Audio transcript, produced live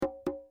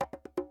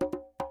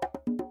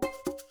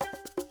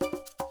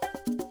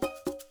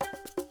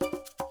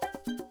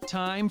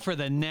time for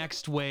the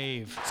next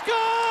wave.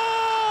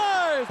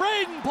 Scores!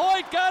 Braden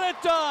Point got it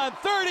done.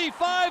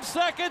 35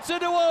 seconds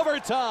into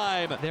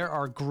overtime. There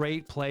are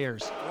great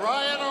players.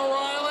 Ryan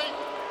O'Reilly,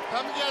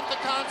 come get the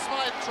Conn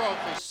Smythe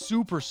Trophy.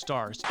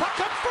 Superstars. Puck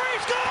comes free,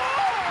 score!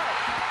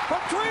 From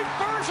Trent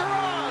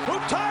Bergeron, who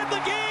tied the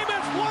game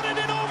and won it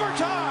in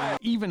overtime.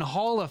 Even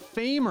Hall of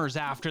Famers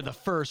after the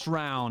first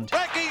round.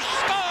 Recchi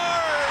scores!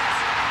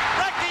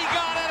 Recchi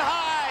got it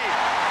high.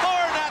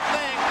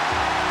 4-0.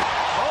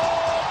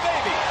 Oh,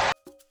 baby.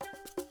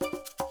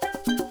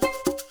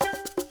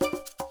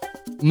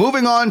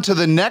 Moving on to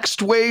the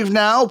next wave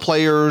now,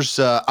 players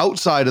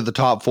outside of the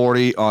top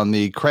 40 on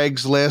the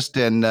Craigslist.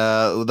 And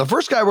the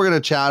first guy we're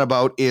going to chat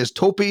about is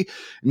Topi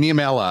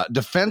Niemela,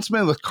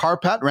 defenseman with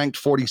Kärpät,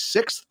 ranked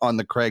 46th on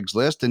the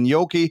Craigslist. And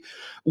Yoki,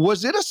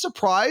 was it a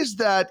surprise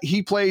that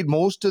he played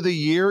most of the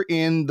year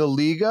in the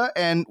Liga?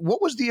 And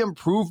what was the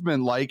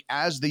improvement like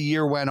as the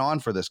year went on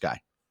for this guy?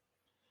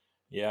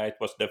 Yeah, it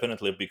was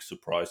definitely a big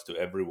surprise to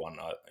everyone,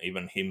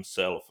 even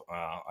himself.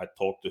 I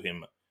talked to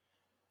him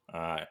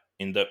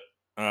in the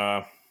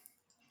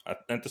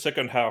at the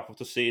second half of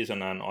the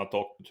season, and I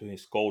talked to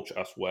his coach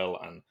as well,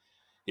 and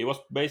he was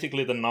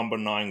basically the number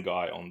 9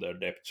 guy on their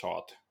depth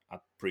chart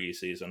at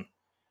preseason.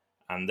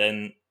 And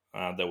then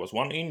there was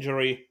one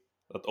injury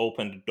that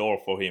opened the door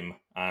for him,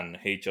 and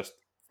he just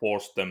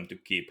forced them to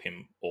keep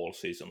him all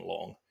season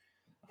long.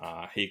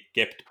 He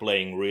kept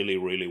playing really,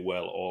 really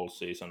well all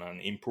season and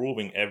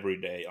improving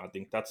every day. I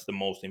think that's the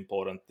most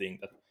important thing,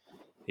 that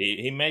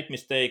he made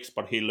mistakes,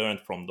 but he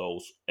learned from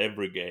those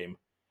every game.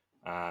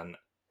 And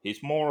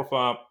he's more of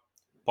a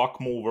puck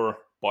mover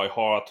by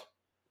heart,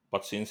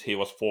 but since he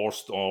was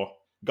forced or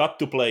got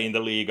to play in the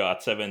Liga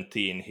at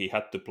 17, he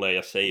had to play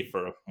a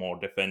safer, more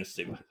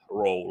defensive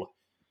role.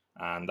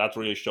 And that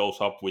really shows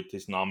up with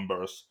his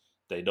numbers.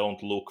 They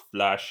don't look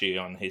flashy,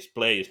 and his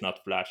play is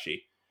not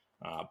flashy,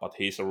 but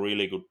he's a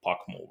really good puck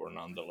mover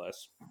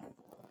nonetheless.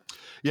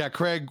 Yeah,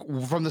 Craig,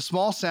 from the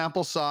small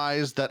sample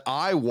size that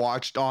I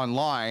watched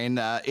online,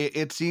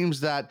 it seems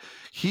that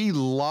he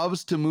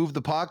loves to move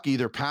the puck,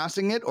 either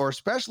passing it or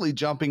especially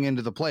jumping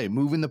into the play,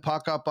 moving the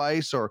puck up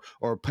ice or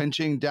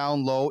pinching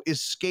down low.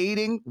 Is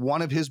skating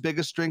one of his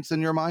biggest strengths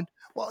in your mind?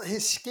 Well,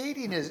 his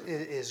skating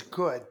is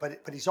good,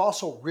 but he's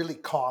also really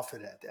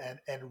confident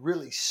and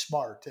really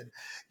smart. And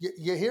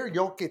you hear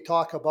Yoki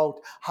talk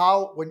about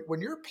how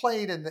when you're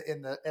playing in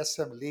the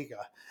SM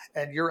Liga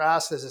and you're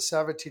asked as a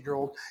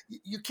 17-year-old,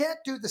 you can't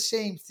do the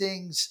same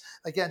things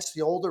against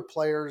the older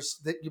players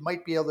that you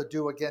might be able to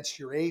do against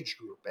your age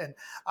group. And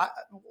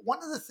one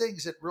of the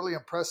things that really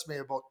impressed me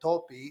about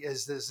Topi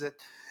is that,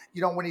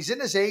 you know, when he's in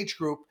his age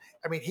group,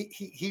 I mean,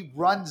 he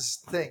runs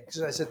things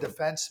as a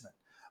defenseman.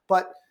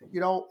 But, you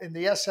know, in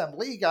the SM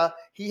Liga,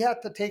 he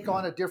had to take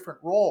on a different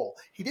role.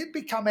 He didn't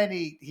become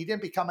any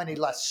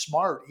less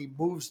smart. He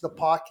moves the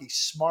puck. He's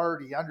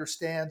smart. He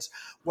understands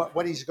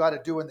what he's got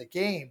to do in the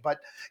game. But,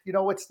 you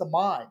know, it's the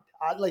mind.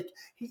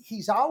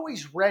 He's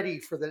always ready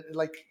for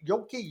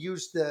Yoki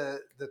used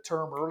the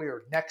term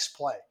earlier, next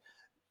play.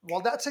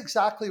 Well, that's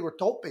exactly where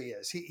Topi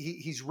is.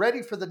 He's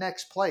ready for the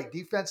next play,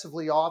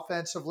 defensively,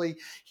 offensively.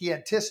 He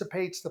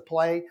anticipates the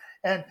play,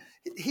 and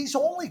he's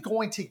only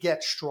going to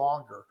get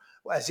stronger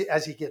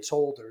as he gets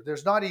older.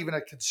 There's not even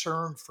a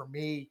concern for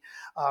me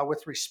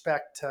with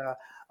respect to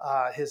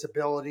his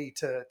ability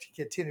to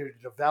continue to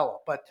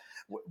develop. But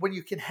when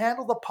you can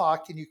handle the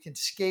puck and you can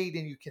skate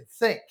and you can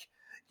think,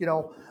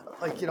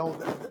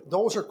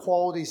 those are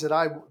qualities that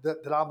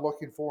I'm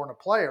looking for in a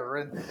player.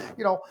 And,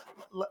 you know,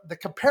 the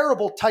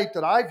comparable type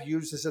that I've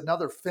used is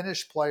another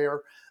Finnish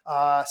player,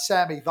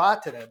 Sami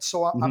Vatanen.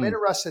 So I'm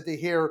interested to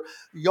hear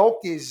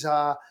Yoki's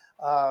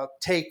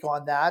take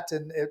on that,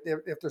 and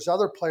if there's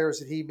other players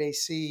that he may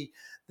see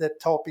that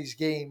Topi's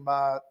game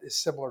is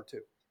similar to.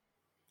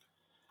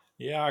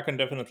 Yeah, I can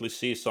definitely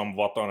see some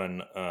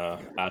Vatanen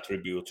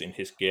attributes in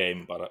his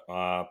game, but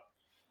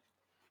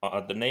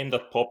the name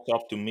that popped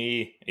up to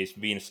me is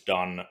Vince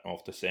Dunn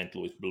of the St.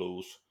 Louis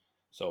Blues.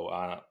 So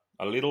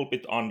a little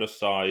bit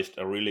undersized,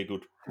 a really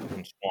good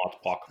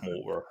smart puck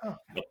mover,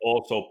 but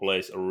also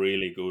plays a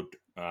really good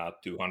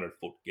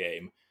 200-foot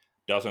game.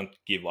 Doesn't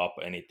give up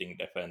anything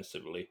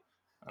defensively.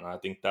 And I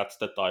think that's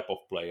the type of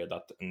player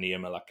that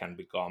Niemela can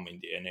become in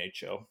the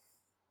NHL.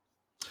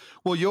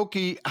 Well,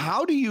 Yoki,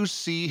 how do you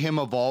see him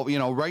evolve? You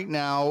know, right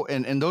now,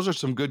 and those are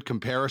some good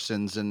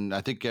comparisons, and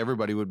I think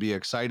everybody would be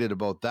excited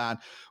about that.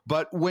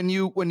 But when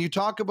you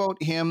talk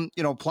about him,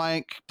 you know,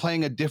 playing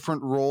a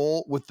different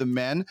role with the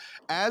men,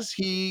 as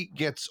he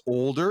gets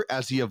older,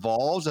 as he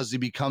evolves, as he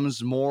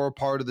becomes more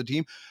part of the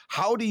team,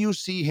 how do you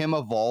see him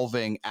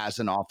evolving as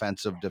an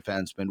offensive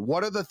defenseman?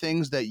 What are the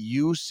things that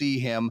you see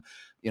him,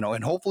 you know,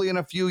 and hopefully in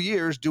a few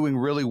years doing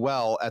really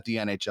well at the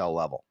NHL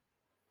level?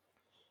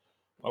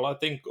 Well, I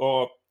think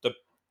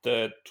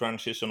the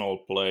transitional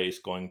play is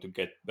going to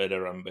get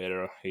better and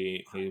better.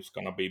 He's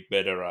going to be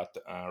better at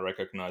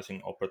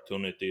recognizing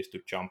opportunities to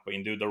jump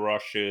into the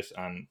rushes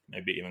and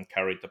maybe even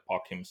carry the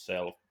puck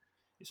himself.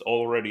 He's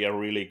already a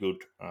really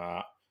good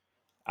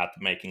at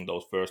making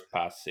those first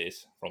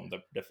passes from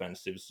the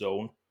defensive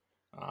zone.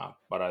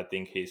 But I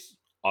think his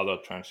other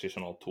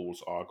transitional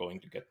tools are going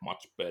to get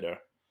much better.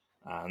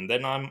 And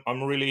then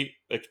I'm really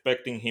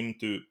expecting him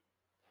to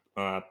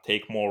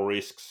take more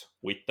risks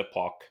with the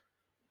puck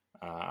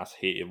as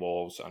he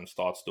evolves and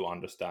starts to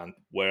understand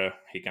where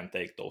he can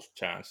take those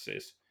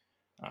chances.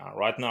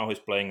 Right now, he's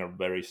playing a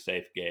very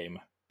safe game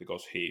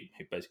because he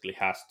basically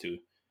has to.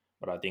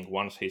 But I think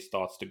once he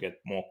starts to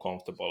get more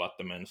comfortable at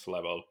the men's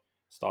level,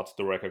 starts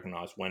to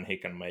recognize when he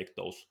can make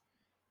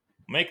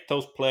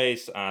those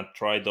plays and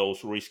try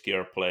those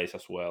riskier plays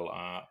as well.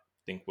 I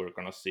think we're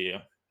gonna see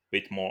a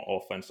bit more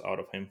offense out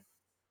of him.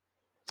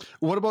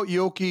 What about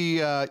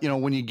Yoki?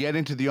 When you get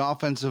into the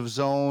offensive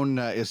zone,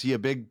 is he a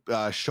big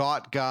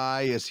shot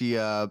guy? Is he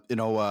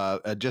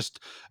just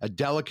a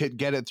delicate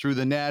get it through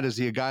the net? Is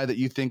he a guy that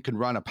you think can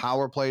run a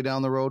power play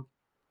down the road?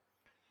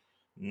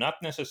 Not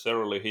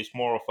necessarily. He's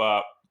more of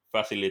a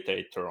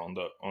facilitator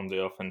on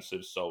the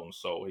offensive zone,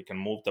 so he can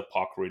move the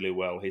puck really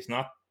well. He's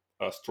not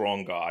a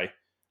strong guy.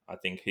 I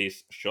think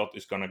his shot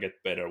is gonna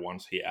get better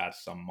once he adds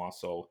some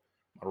muscle.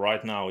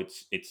 Right now,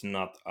 it's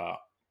not a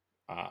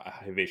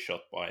heavy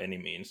shot by any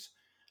means,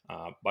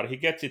 but he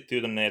gets it to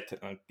the net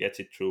and gets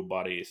it through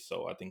bodies.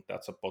 So I think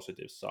that's a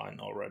positive sign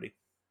already.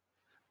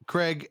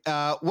 Craig,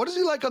 what is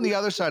he like on the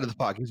other side of the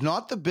puck? He's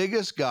not the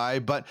biggest guy,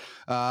 but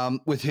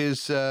with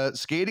his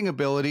skating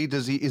ability,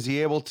 is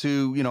he able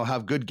to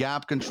have good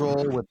gap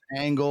control with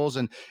angles?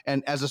 And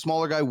as a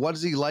smaller guy, what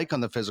is he like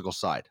on the physical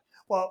side?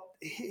 Well,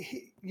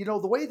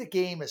 the way the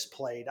game is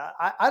played,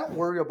 I don't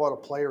worry about a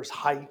player's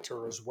height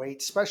or his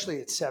weight,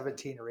 especially at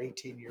 17 or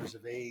 18 years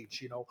of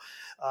age.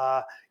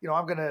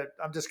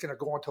 I'm just gonna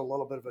go into a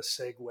little bit of a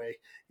segue.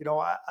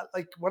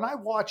 Like when I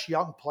watch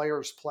young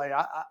players play,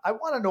 I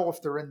want to know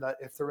if they're in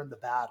the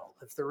battle,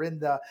 if they're in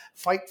the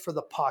fight for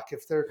the puck,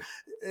 if they're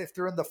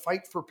in the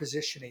fight for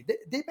positioning.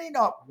 They may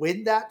not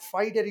win that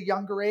fight at a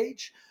younger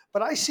age,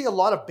 but I see a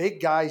lot of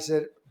big guys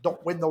that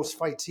don't win those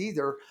fights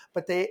either,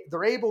 but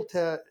they're able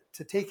to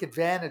take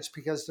advantage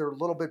because they're a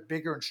little bit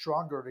bigger and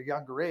stronger at a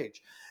younger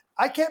age.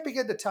 I can't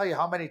begin to tell you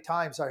how many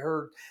times I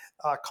heard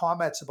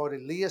comments about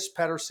Elias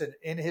Pettersson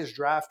in his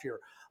draft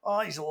year. Oh,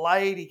 he's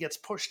light. He gets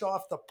pushed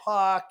off the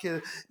puck.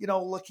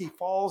 Look, he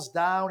falls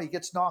down. He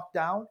gets knocked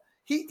down.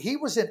 He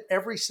was in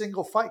every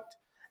single fight.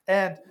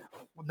 And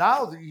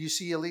now that you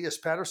see Elias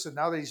Pettersson,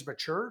 now that he's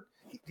matured,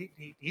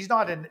 he's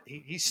not in.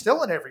 He's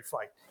still in every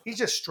fight. He's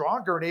just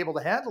stronger and able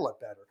to handle it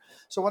better.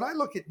 So when I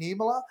look at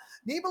Niemela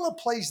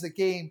plays the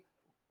game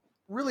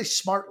really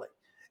smartly.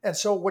 And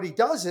so what he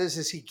does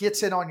is he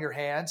gets in on your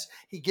hands,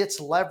 he gets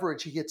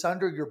leverage, he gets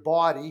under your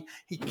body,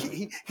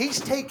 he's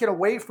taken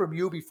away from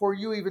you before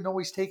you even know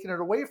he's taking it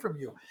away from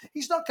you.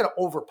 He's not going to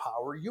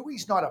overpower you.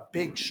 He's not a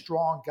big,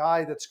 strong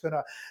guy that's going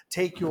to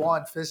take you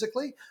on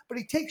physically, but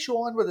he takes you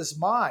on with his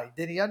mind.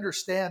 And he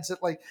understands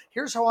that, like,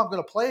 here's how I'm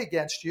going to play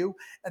against you.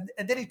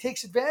 And then he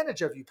takes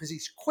advantage of you because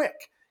he's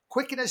quick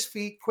in his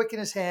feet, quick in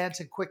his hands,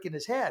 and quick in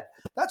his head.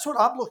 That's what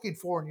I'm looking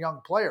for in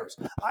young players.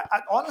 I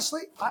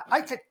honestly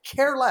could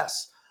care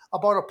less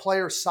about a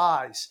player's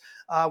size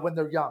when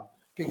they're young,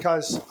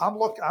 because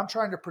I'm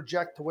trying to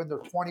project to when they're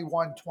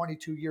 21,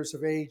 22 years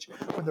of age,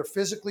 when they're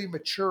physically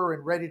mature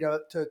and ready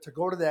to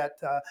go to that,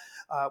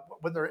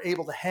 when they're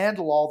able to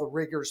handle all the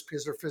rigors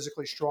because they're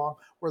physically strong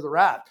where they're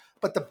at.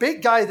 But the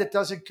big guy that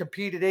doesn't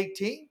compete at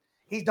 18,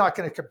 he's not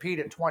going to compete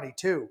at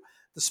 22.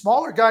 The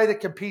smaller guy that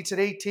competes at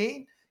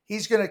 18,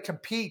 he's going to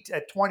compete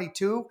at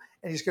 22,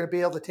 and he's going to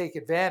be able to take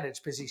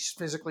advantage because he's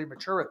physically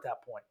mature at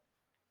that point.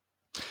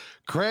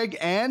 Craig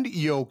and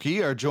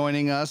Yoki are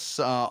joining us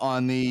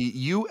on the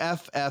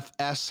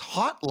UFFS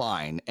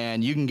hotline,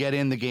 and you can get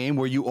in the game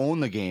where you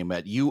own the game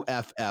at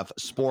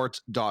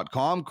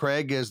uffsports.com.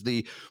 Craig is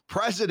the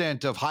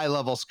president of High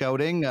Level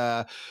Scouting,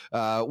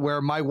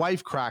 where my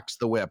wife cracks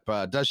the whip.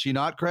 Does she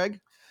not, Craig?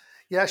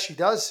 Yeah, she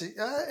does.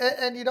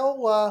 And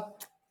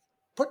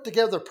put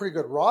together a pretty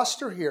good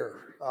roster here.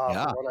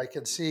 From what I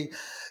can see,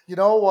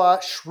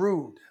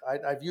 shrewd.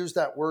 I've used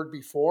that word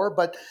before,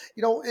 but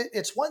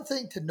it's one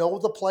thing to know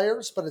the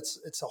players, but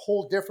it's a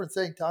whole different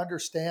thing to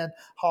understand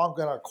how I'm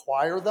going to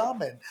acquire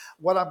them and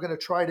what I'm going to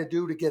try to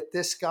do to get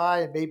this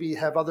guy, and maybe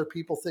have other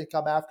people think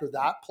I'm after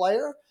that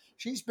player.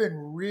 She's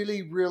been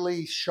really,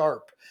 really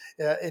sharp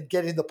in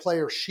getting the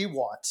player she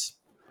wants.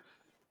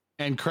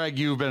 And Craig,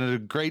 you've been a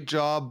great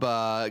job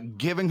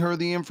giving her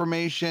the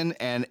information,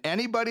 and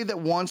anybody that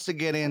wants to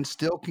get in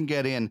still can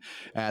get in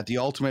at the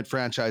Ultimate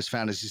Franchise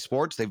Fantasy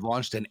Sports. They've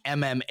launched an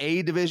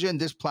MMA division.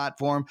 This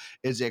platform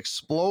is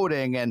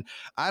exploding, and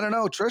I don't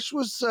know, Trish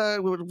was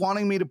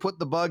wanting me to put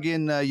the bug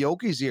in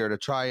Yoki's ear to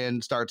try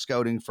and start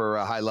scouting for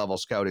high-level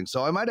scouting.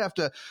 So I might have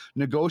to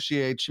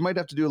negotiate. She might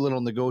have to do a little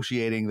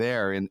negotiating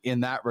there in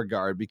that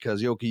regard,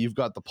 because Yoki, you've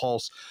got the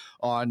pulse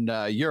on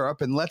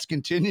Europe. And let's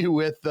continue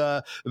with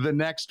the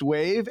next wave.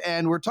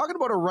 And we're talking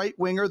about a right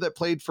winger that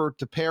played for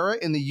Tappara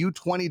in the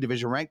U20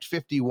 division, ranked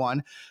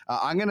 51.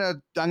 I'm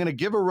gonna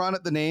give a run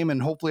at the name,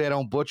 and hopefully I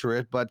don't butcher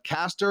it. But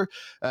Castor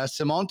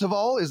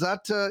Simontoval, is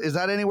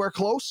that anywhere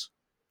close?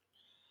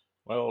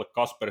 Well,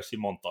 Kasper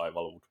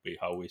Simontaival would be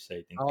how we say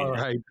it in All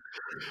Finnish.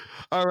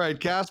 right.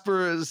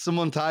 Kasper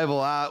Simontaival.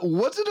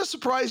 Was it a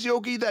surprise,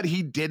 Yoki, that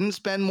he didn't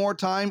spend more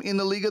time in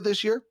the Liga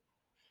this year?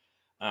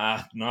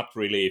 Not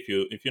really.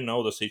 If you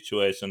know the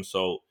situation,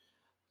 so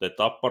the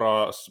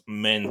Tappara's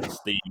men's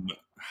team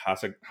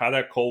had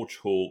a coach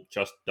who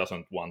just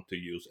doesn't want to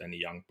use any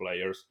young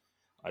players.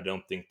 I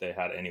don't think they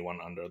had anyone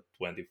under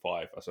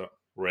 25 as a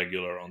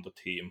regular on the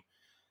team.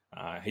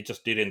 He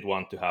just didn't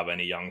want to have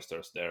any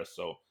youngsters there.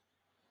 So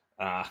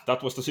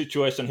that was the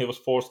situation he was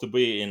forced to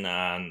be in.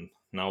 And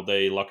now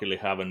they luckily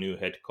have a new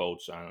head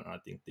coach, and I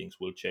think things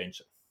will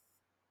change.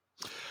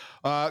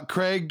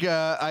 Craig,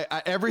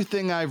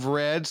 everything I've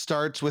read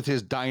starts with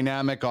his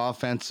dynamic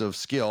offensive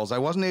skills. I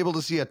wasn't able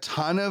to see a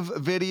ton of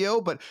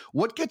video, but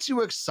what gets you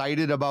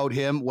excited about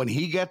him when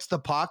he gets the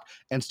puck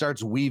and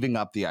starts weaving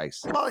up the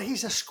ice? Well,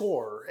 he's a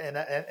scorer,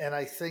 and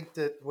I think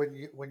that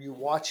when you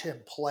watch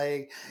him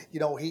play,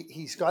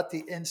 he's got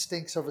the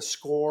instincts of a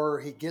scorer.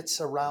 He gets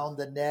around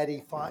the net.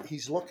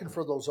 He's looking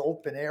for those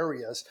open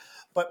areas.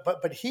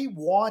 But he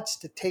wants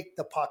to take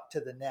the puck to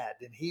the net,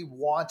 and he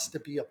wants to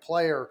be a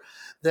player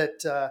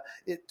that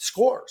it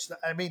scores.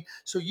 I mean,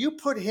 so you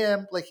put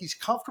him, like, he's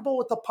comfortable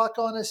with the puck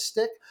on his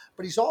stick,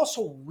 but he's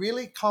also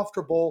really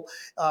comfortable,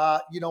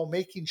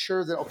 making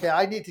sure that, okay,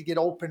 I need to get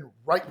open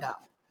right now.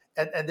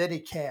 And then he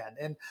can.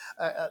 And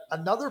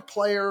another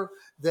player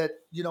that,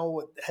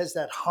 has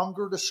that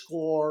hunger to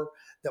score,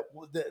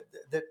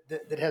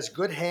 that has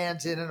good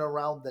hands in and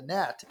around the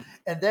net.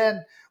 And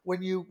then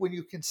when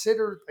you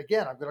consider,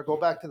 again, I'm going to go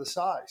back to the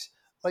size.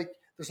 Like,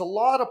 there's a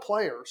lot of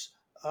players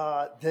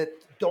that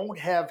don't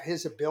have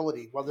his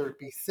ability, whether it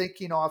be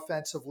thinking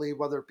offensively,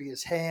 whether it be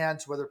his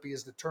hands, whether it be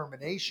his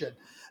determination,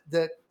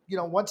 that,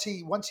 once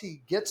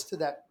he gets to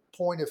that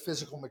point of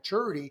physical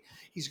maturity,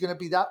 he's going to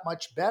be that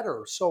much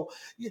better. So,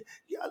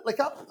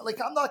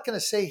 I'm not going to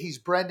say he's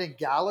Brendan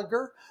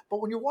Gallagher,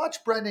 but when you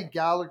watch Brendan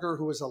Gallagher,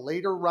 who is a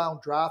later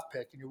round draft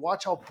pick, and you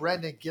watch how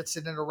Brendan gets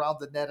in and around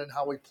the net and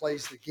how he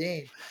plays the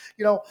game,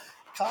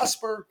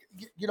 Kasper,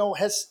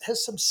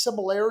 has some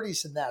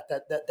similarities in that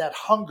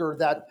hunger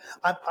that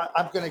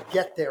I'm going to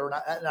get there,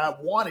 and I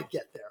want to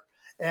get there.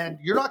 And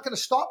you're not going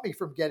to stop me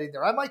from getting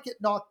there. I might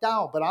get knocked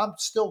down, but I'm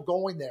still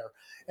going there.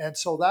 And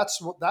so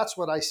that's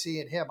what I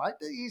see in him.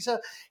 He's an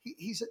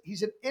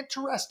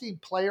interesting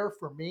player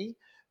for me,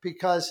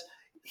 because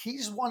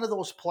he's one of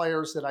those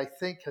players that I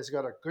think has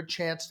got a good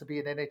chance to be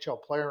an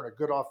NHL player and a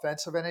good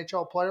offensive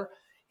NHL player.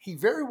 He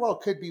very well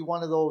could be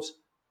one of those.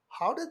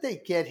 How did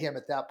they get him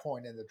at that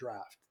point in the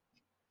draft?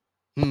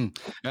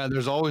 Yeah,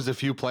 there's always a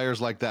few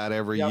players like that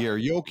every year.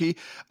 Yoki,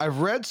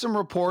 I've read some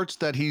reports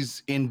that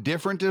he's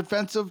indifferent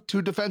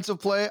defensive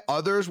play,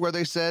 others where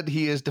they said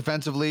he is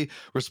defensively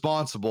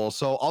responsible.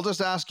 So I'll just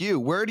ask you,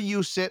 where do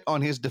you sit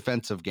on his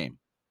defensive game?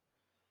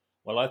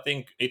 Well, I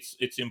think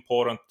it's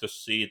important to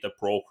see the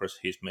progress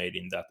he's made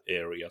in that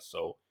area.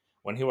 So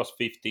when he was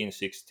 15,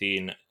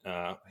 16,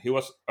 he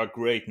was a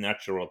great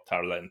natural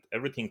talent.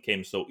 Everything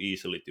came so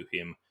easily to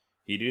him.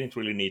 He didn't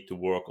really need to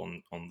work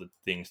on the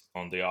things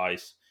on the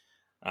ice.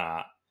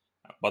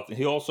 But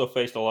he also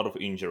faced a lot of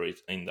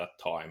injuries in that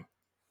time.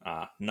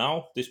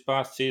 Now, this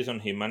past season,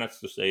 he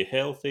managed to stay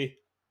healthy,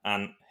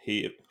 and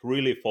he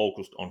really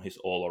focused on his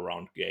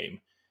all-around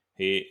game.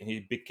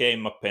 He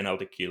became a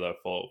penalty killer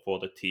for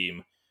the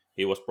team.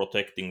 He was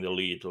protecting the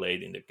lead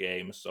late in the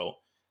game, so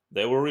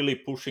they were really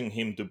pushing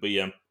him to be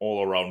an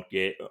all-around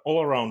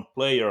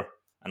player.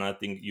 And I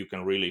think you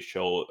can really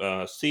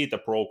see the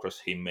progress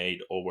he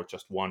made over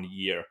just 1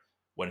 year,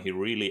 when he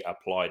really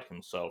applied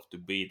himself to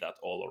be that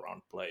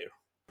all-around player.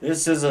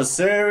 This is a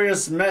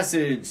serious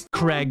message.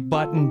 Craig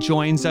Button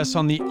joins us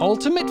on the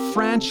Ultimate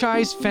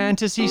Franchise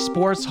Fantasy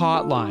Sports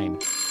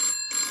Hotline.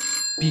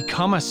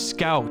 Become a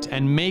scout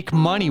and make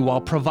money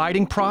while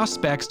providing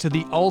prospects to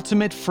the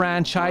Ultimate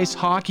Franchise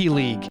Hockey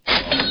League.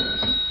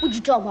 What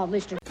you talking about,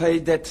 mister? Pay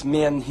that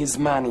man his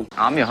money.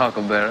 I'm your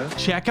huckleberry.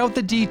 Check out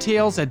the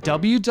details at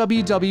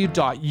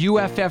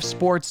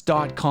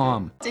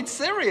www.uffsports.com. It's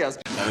serious.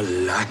 I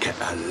like it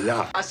a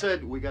lot. I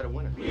said we got a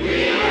winner.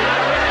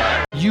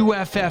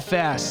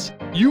 UFFS.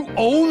 You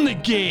own the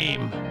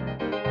game.